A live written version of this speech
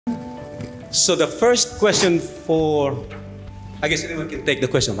So the first question for, I guess anyone can take the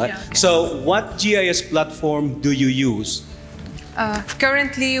question, right? Yeah. So what GIS platform do you use?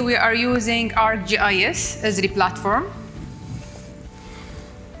 Currently, we are using ArcGIS as the platform.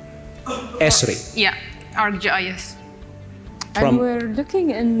 Esri. Yeah, ArcGIS. And we're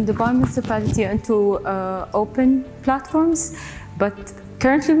looking in Dubai Municipality into open platforms, but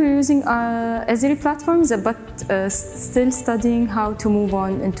currently we're using Esri platforms, but still studying how to move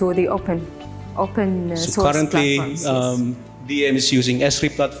on into the open source currently, platforms. Yes. DM is using Esri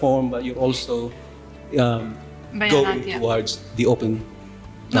platform, but you're also going towards the open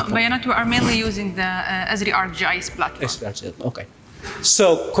platform. No, Bayanat, we are mainly using the Esri ArcGIS platform. Esri, okay.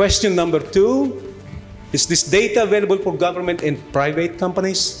 So question number 2. Is this data available for government and private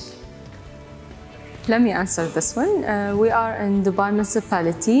companies? Let me answer this one. We are in Dubai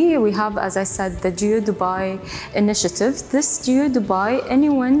Municipality. We have, as I said, the Geo Dubai initiative. This Geo Dubai,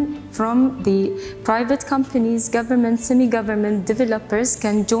 anyone from the private companies, government, semi-government developers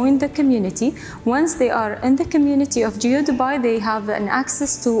can join the community. Once they are in the community of Geo Dubai, they have an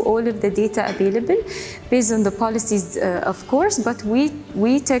access to all of the data available based on the policies, of course, but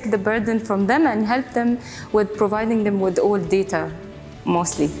we take the burden from them and help them with providing them with all data,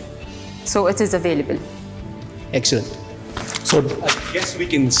 mostly. So it is available. Excellent. So I guess we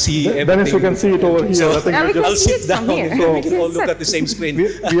can see everything. Dennis, you can see it over here. So I think I'll sit down here. so we can all look at the same screen.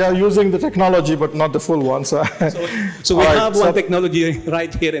 we are using the technology, but not the full one. So we have one technology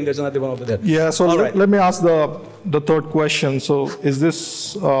right here, and there's another one over there. Yeah. So let me ask the third question. So is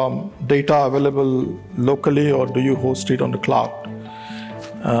this data available locally, or do you host it on the cloud?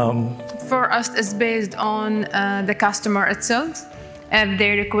 For us, it's based on the customer itself. If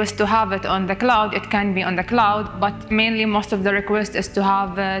they request to have it on the cloud, it can be on the cloud, but mainly most of the request is to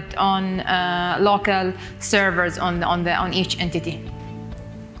have it on local servers on each entity.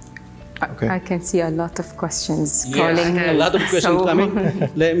 Okay. I can see a lot of questions calling. A lot of questions coming.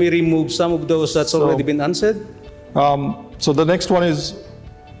 Let me remove some of those that's already been answered. So the next one is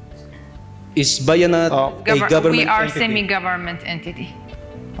Bayanat a government We are entity? semi-government entity.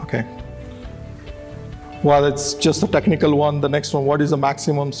 Okay. Well, it's just a technical one. The next one, what is the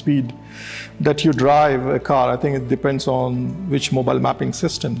maximum speed that you drive a car? I think it depends on which mobile mapping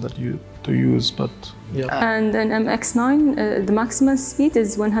system that you use, but yeah. And an MX-9, the maximum speed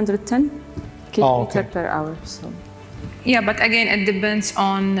is 110 kilometers per hour. So. Yeah, but again, it depends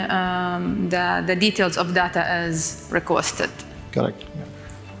on the details of data as requested. Correct. Yeah.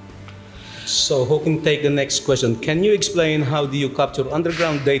 So who can take the next question? Can you explain how do you capture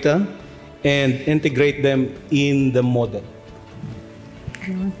underground data and integrate them in the model?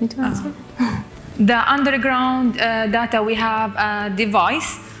 You want me to answer? The underground data, we have a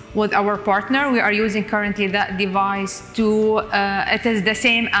device with our partner. We are using currently that device to, it is the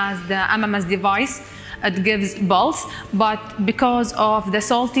same as the MMS device. It gives pulse, but because of the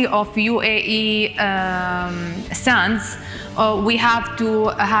salty of UAE sands, we have to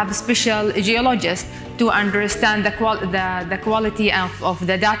have special geologists to understand the quality of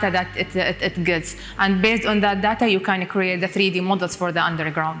the data that it gets. And based on that data, you can create the 3D models for the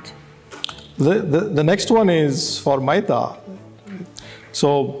underground. The next one is for Maitha.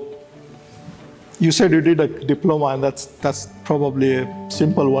 So you said you did a diploma, and that's probably a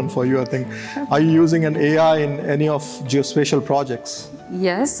simple one for you, I think. Are you using an AI in any of geospatial projects?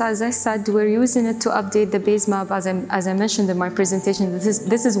 Yes, as I said, we're using it to update the base map, as I mentioned in my presentation.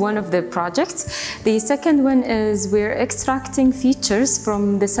 This is one of the projects. The second one is we're extracting features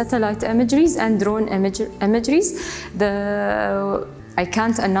from the satellite imageries and drone imageries. I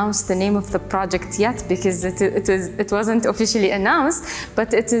can't announce the name of the project yet because it wasn't officially announced,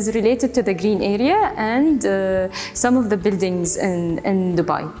 but it is related to the green area and some of the buildings in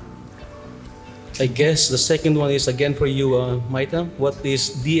Dubai. I guess the second one is again for you, Maitha. What is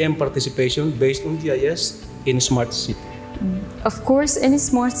DM participation based on GIS in smart city? Of course, any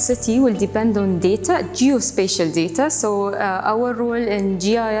smart city will depend on data, geospatial data. So our role in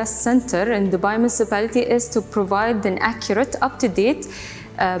GIS Center in Dubai Municipality is to provide an accurate, up-to-date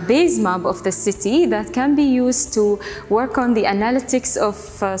base map of the city that can be used to work on the analytics of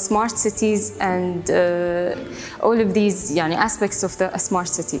smart cities and all of these aspects of the smart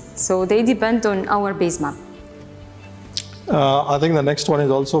city. So they depend on our base map. I think the next one is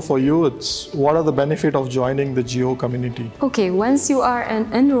also for you. It's what are the benefits of joining the Geo community? Okay, once you are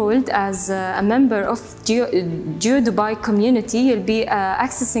enrolled as a member of Geo Dubai community, you'll be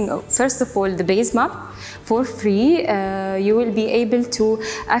accessing, first of all, the base map for free. You will be able to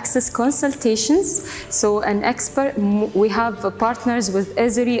access consultations. So an expert, we have partners with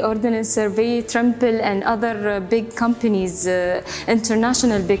Esri, Ordnance Survey, Trimble, and other big companies,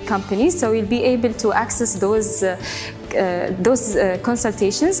 international big companies. So you'll be able to access those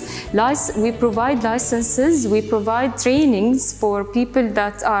consultations. We provide licenses, we provide trainings for people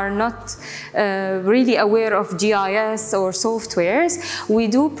that are not really aware of GIS or softwares. We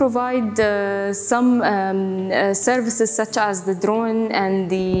do provide some services such as the drone and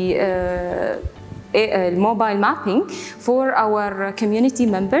the mobile mapping for our community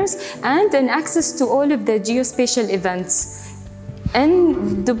members, and an access to all of the geospatial events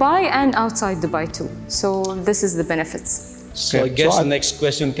in Dubai and outside Dubai too. So this is the benefits. So Okay. I guess So the next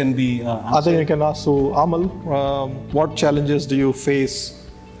question can be I think you can ask to Amal, what challenges do you face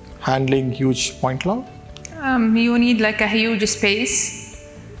handling huge point cloud? You need like a huge space,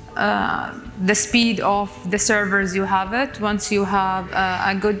 the speed of the servers you have it. Once you have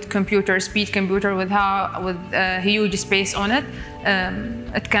a good speed computer with a huge space on it,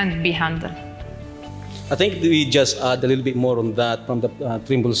 it can't be handled. I think we just add a little bit more on that from the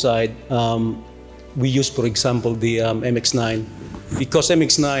Trimble side. We use, for example, the MX9. Because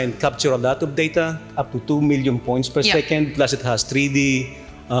MX9 captures a lot of data, up to 2 million points per second, plus it has 3D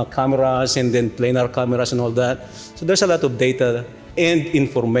cameras and then planar cameras and all that. So there's a lot of data and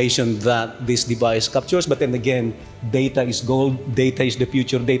information that this device captures. But then again, data is gold, data is the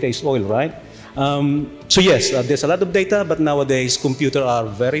future, data is oil, right? So yes, there's a lot of data, but nowadays computers are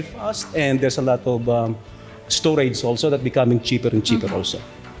very fast, and there's a lot of storage also that becoming cheaper and cheaper also.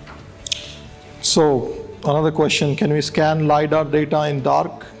 So another question, can we scan LiDAR data in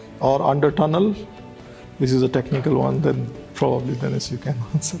dark or under tunnel? This is a technical one, then probably Dennis you can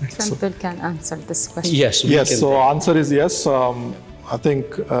answer it. Trimble can answer this question. Yes, Yes, so answer is yes. I think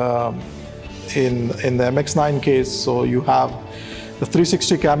in the MX9 case, so you have the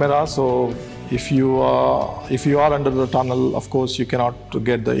 360 camera, so if you are under the tunnel, of course, you cannot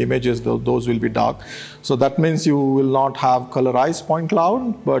get the images, those will be dark. So that means you will not have colorized point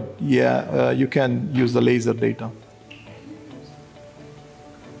cloud, but yeah, you can use the laser data.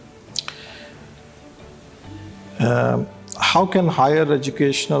 How can higher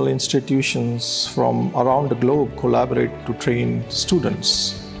educational institutions from around the globe collaborate to train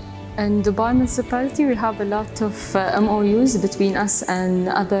students? In Dubai Municipality, we have a lot of MOUs between us and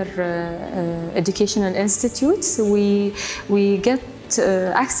other educational institutes. We get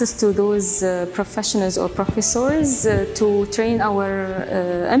access to those professionals or professors to train our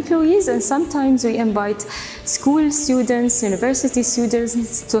employees, and sometimes we invite school students, university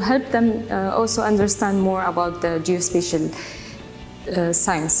students to help them also understand more about the geospatial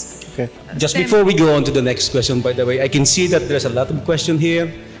science. Okay. Just before we go on to the next question, by the way, I can see that there's a lot of questions here.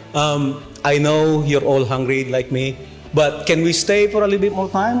 I know you're all hungry like me, but can we stay for a little bit more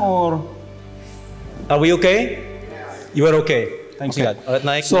time, or are we okay? You are okay. Thanks a lot. All right,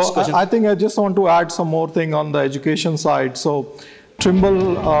 next question. I think I just want to add some more thing on the education side. So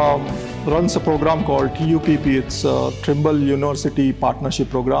Trimble runs a program called TUPP. It's a Trimble University Partnership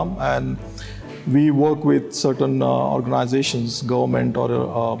Program, and we work with certain organizations, government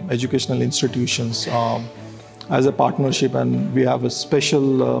or educational institutions as a partnership, and we have a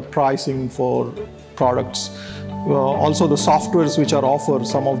special pricing for products. Also the softwares which are offered,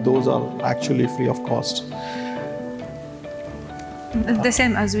 some of those are actually free of cost. The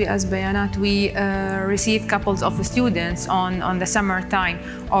same as Bayanat, we receive couples of students on the summertime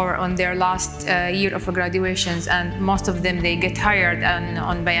or on their last year of graduations, and most of them, they get hired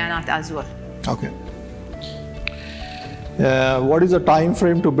on Bayanat as well. Okay. What is the time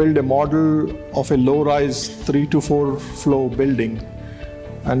frame to build a model of a low-rise 3 to 4 floor building,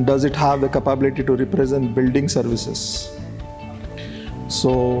 and does it have the capability to represent building services?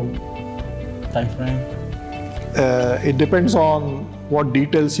 So, Time frame? it depends on what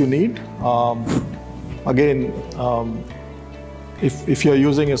details you need. Again, if you're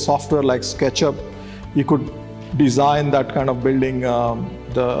using a software like SketchUp, you could design that kind of building,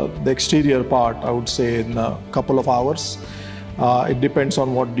 the exterior part, I would say, in a couple of hours. It depends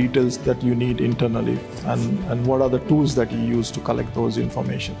on what details that you need internally, and what are the tools that you use to collect those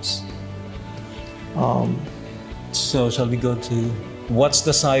informations. So shall we go to what's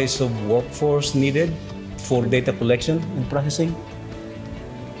the size of workforce needed for data collection and processing?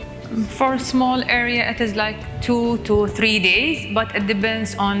 For a small area, it is like 2 to 3 days, but it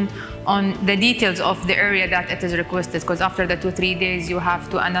depends on the details of the area that it is requested, because after the 2-3 days, you have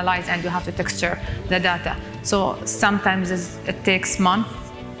to analyze and you have to texture the data. So sometimes it takes months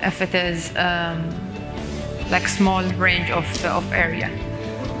if it is like small range of area.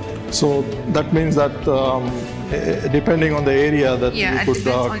 So that means that depending on the area that yeah, you it could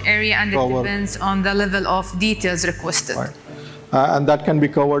depends on area and cover. it depends on the level of details requested. Right. And that can be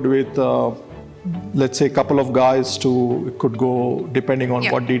covered with, let's say, a couple of guys to, it could go, depending on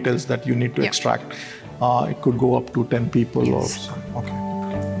Yeah. what details that you need to Yeah. extract, it could go up to 10 people or Yes. so. Okay.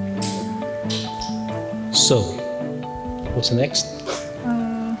 So, what's next?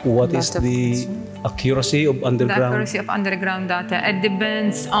 What is lot of the accuracy of The underground? accuracy of underground data, it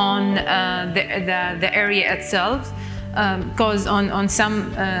depends on the area itself. Because in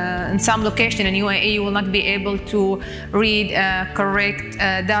some location in UAE, you will not be able to read correct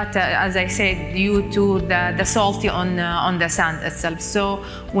data, as I said, due to the salty on the sand itself. So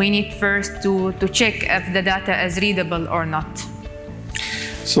we need first to check if the data is readable or not.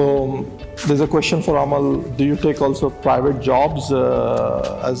 So there's a question for Amal. Do you take also private jobs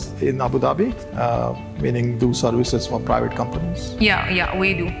as in Abu Dhabi, meaning do services for private companies? Yeah,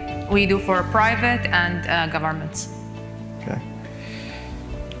 we do. We do for private and governments. Okay.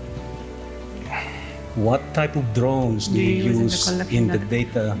 What type of drones do you use in the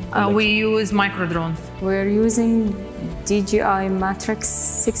data? We use micro drones. We're using DJI Matrix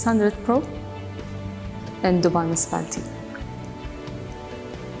 600 Pro in Dubai Municipality.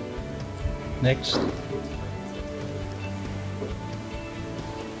 Next.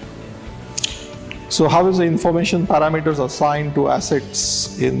 So how is the information parameters assigned to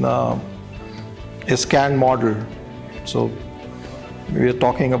assets in a scan model? So we are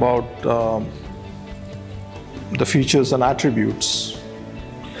talking about the features and attributes.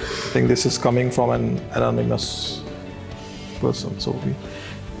 I think this is coming from an anonymous person. So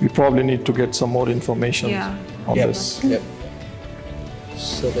we probably need to get some more information on Yep. this. Yep.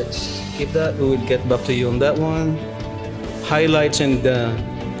 So let's keep that. We will get back to you on that one. Highlights and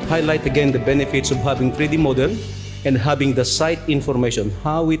highlight again the benefits of having 3D model and having the site information,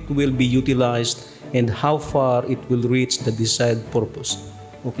 how it will be utilized and how far it will reach the desired purpose.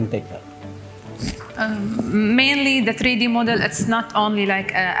 Who can take that? Mainly the 3D model, it's not only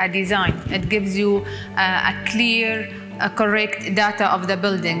like a design. It gives you a clear, correct data of the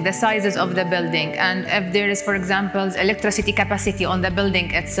building, the sizes of the building. And if there is, for example, electricity capacity on the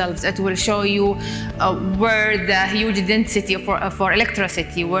building itself, it will show you where the huge density for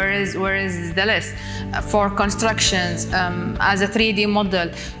electricity, where is the list. For constructions, as a 3D model,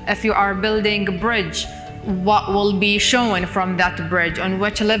 if you are building a bridge, what will be shown from that bridge, on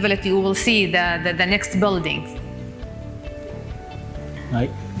which level you will see the next building. Right.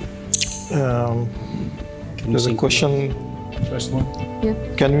 There's a question. First one. Yeah.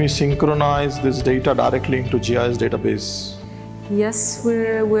 Can we synchronize this data directly into GIS database? Yes,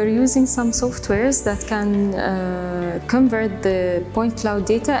 we're using some softwares that can convert the point cloud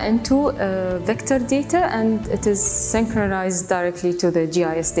data into vector data, and it is synchronized directly to the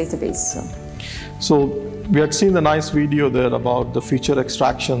GIS database. So we had seen the nice video there about the feature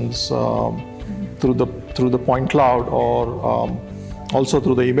extractions through the point cloud or also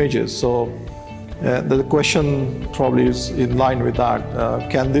through the images. So the question probably is in line with that.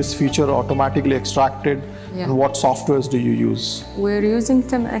 Can this feature automatically extracted? Yeah. And what softwares do you use? We're using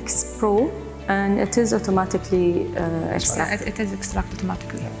TimX Pro, and it is automatically extracted. It is extracted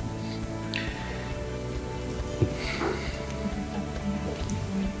automatically.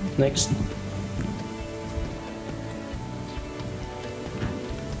 Next.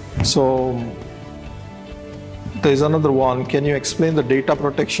 So there's another one. Can you explain the data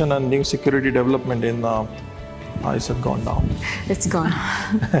protection and new security development in is it gone down? It's gone.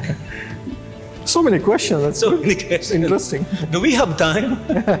 So many questions. That's So many questions. interesting. Do we have time?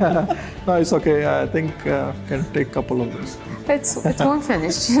 No, it's okay. I think can take a couple of these. It won't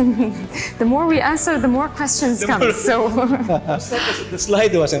finish. The more we answer, the more questions come. So The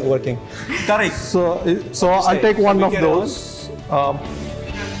slide wasn't working. Tariq. So I'll take one of those.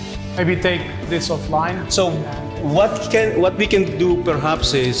 Maybe take this offline. So what we can do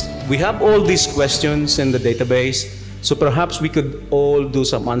perhaps is we have all these questions in the database. So perhaps we could all do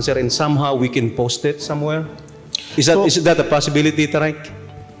some answer and somehow we can post it somewhere. Is that a possibility, Tariq?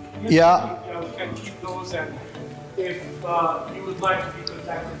 Yeah. We can keep those, and if you would like to be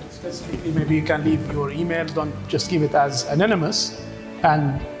contacted specifically, maybe you can leave your email. Don't just keep it as anonymous,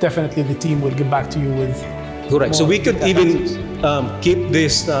 and definitely the team will get back to you with. Correct. So more we could detailed even keep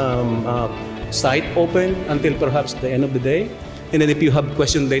this site open until perhaps the end of the day. And then if you have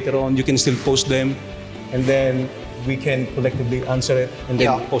questions later on, you can still post them, and then we can collectively answer it and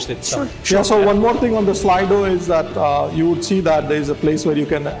then post it. Sure. Yeah, so one more thing on the Slido is that you would see that there is a place where you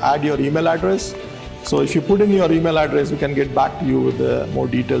can add your email address. So if you put in your email address, we can get back to you with more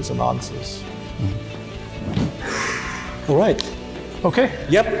details and answers. All right. Okay.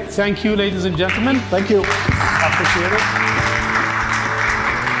 Yep. Thank you, ladies and gentlemen. Thank you. I appreciate it.